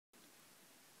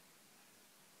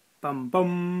Bum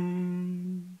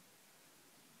bum.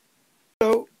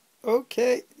 So,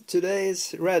 okay, today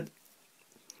is red.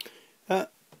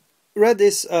 Red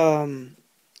is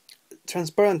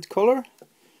transparent color.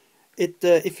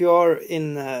 If you are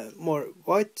in more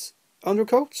white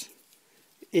undercoat,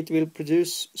 it will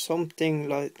produce something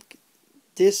like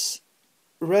this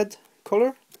red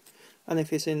color, and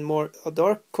if it's in more a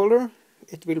dark color,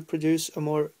 it will produce a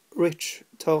more rich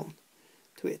tone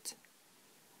to it.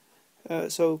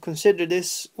 So consider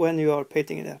this when you are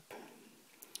painting it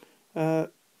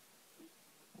up.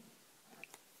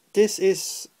 This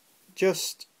is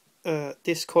just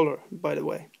this color, by the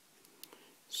way.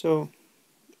 So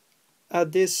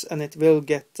add this and it will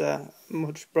get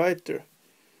much brighter.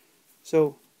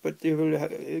 So, but you will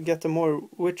get a more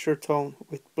richer tone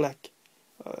with black.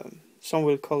 Some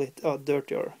will call it a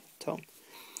dirtier tone.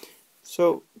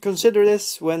 So consider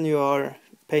this when you are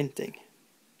painting.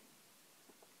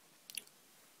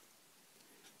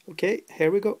 Okay,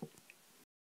 here we go.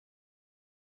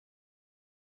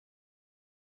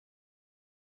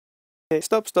 Okay,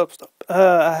 stop.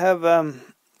 I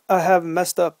have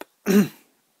messed up.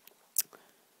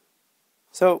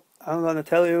 So I'm gonna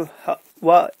tell you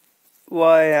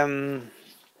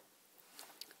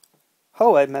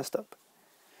how I messed up.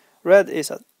 Red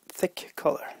is a thick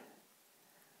color.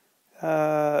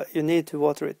 You need to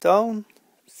water it down,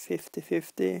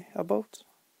 50-50 about.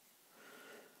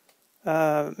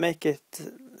 Make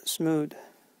it smooth.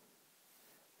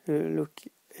 Look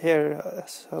here,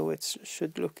 that's how it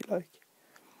should look like.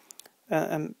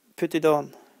 And put it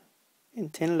on in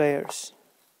thin layers.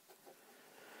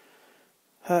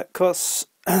 Cause,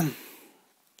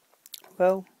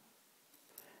 well,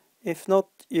 if not,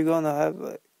 you're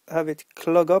gonna have it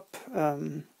clog up.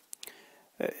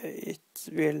 It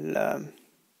will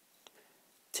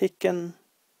thicken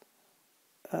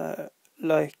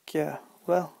like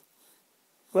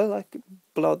well, like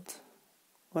blood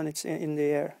when it's in the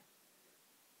air.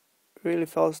 Really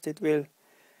fast, it will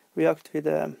react with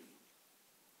the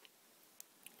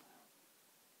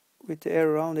air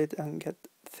around it and get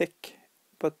thick,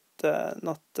 but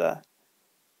not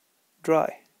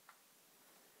dry.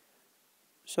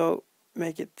 So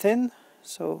make it thin,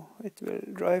 so it will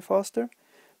dry faster.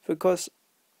 Because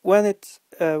when it's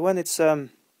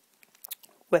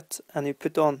wet and you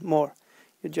put on more,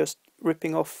 you're just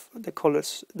ripping off the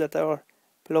colors that are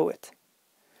below it.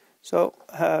 So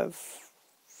I have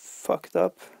fucked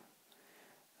up,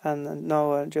 and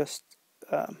now I'm just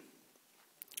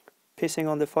pissing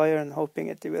on the fire and hoping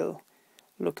it will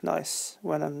look nice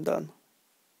when I'm done.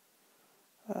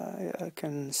 I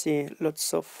can see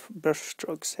lots of brush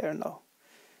strokes here now.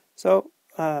 So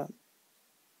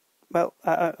well,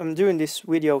 I'm doing these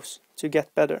videos to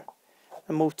get better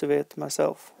and motivate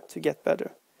myself to get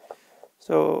better.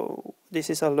 So this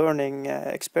is a learning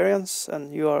experience,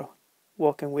 and you are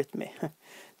walking with me,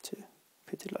 to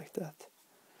put it like that.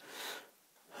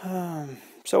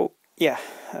 So yeah,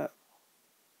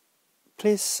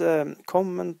 please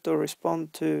comment or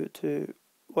respond to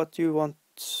what you want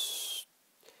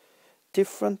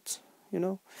different. You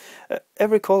know,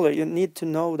 every color, you need to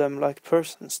know them like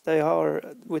persons. They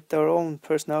are with their own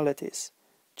personalities,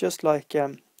 just like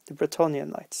the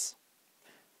Bretonnian Knights.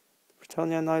 The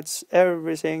Bretonnian Knights,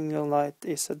 every single knight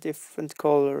is a different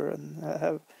color and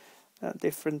have a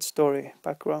different story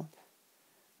background.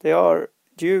 They are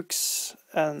dukes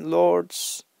and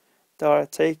lords. They are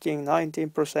taking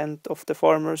 19% of the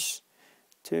farmers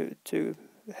to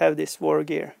have this war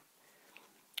gear,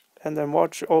 and they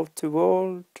march out to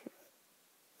world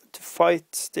to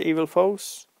fight the evil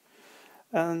foes.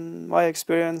 And my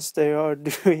experience, they are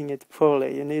doing it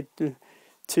poorly. You need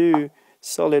two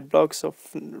solid blocks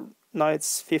of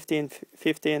knights, 15,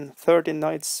 13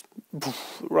 knights,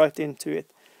 right into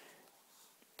it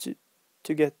to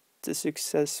get the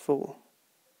successful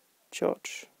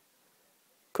charge.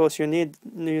 Because you need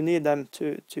them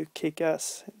to kick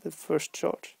ass in the first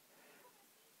charge.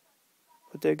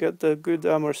 But they got the good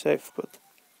armor safe. But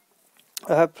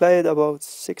I have played about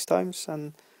 6 times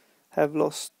and have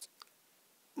lost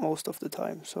most of the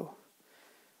time, so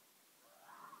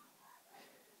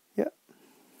yeah.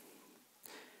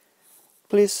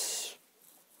 Please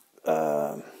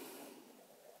tell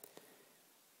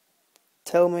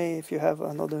me if you have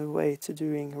another way to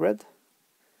doing red,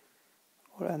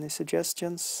 or any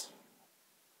suggestions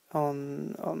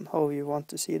on how you want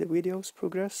to see the videos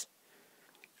progress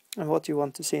and what you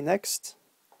want to see next.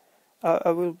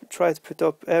 I will try to put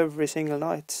up every single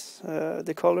night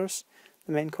the colors,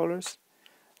 the main colors.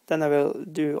 Then I will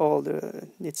do all the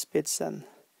nitspits and,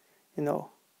 you know,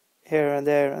 here and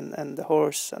there and the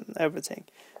horse and everything,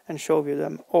 and show you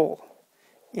them all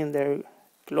in their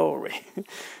glory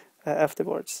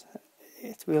afterwards.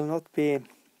 It will not be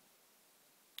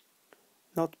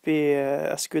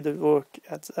as good a work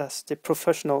as the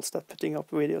professionals that putting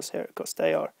up videos here, because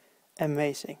they are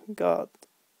amazing. God,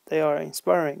 they are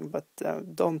inspiring, but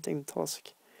daunting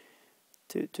task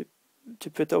to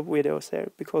put up videos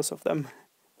here because of them.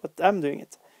 But I'm doing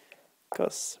it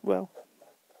because, well,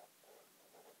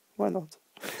 why not?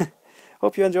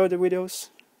 Hope you enjoyed the videos,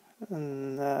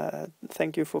 and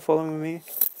thank you for following me.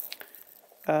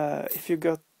 If you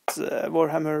got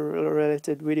Warhammer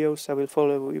related videos, I will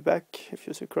follow you back if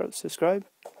you subscribe.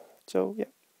 So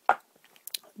yeah,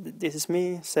 this is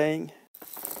me saying,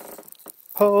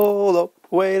 hold up,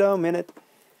 wait a minute.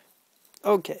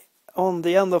 Okay, on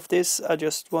the end of this, I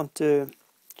just want to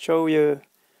show you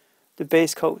the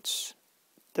base coats,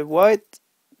 the white,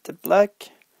 the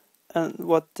black, and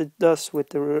what it does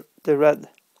with the red.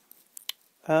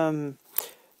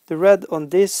 The red on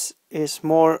this is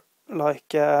more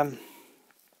like,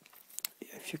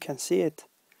 if you can see it,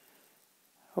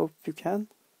 hope you can.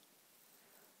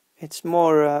 It's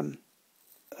more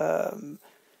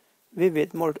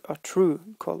vivid, more a true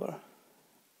color,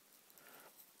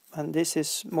 and this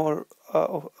is more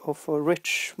of a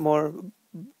rich, more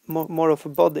of a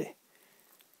body,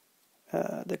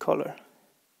 the color.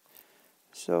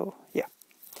 So yeah,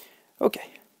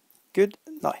 okay, good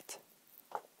night.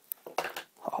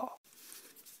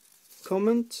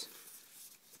 Comment,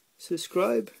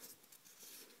 subscribe,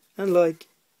 and like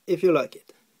if you like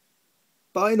it.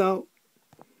 Bye now.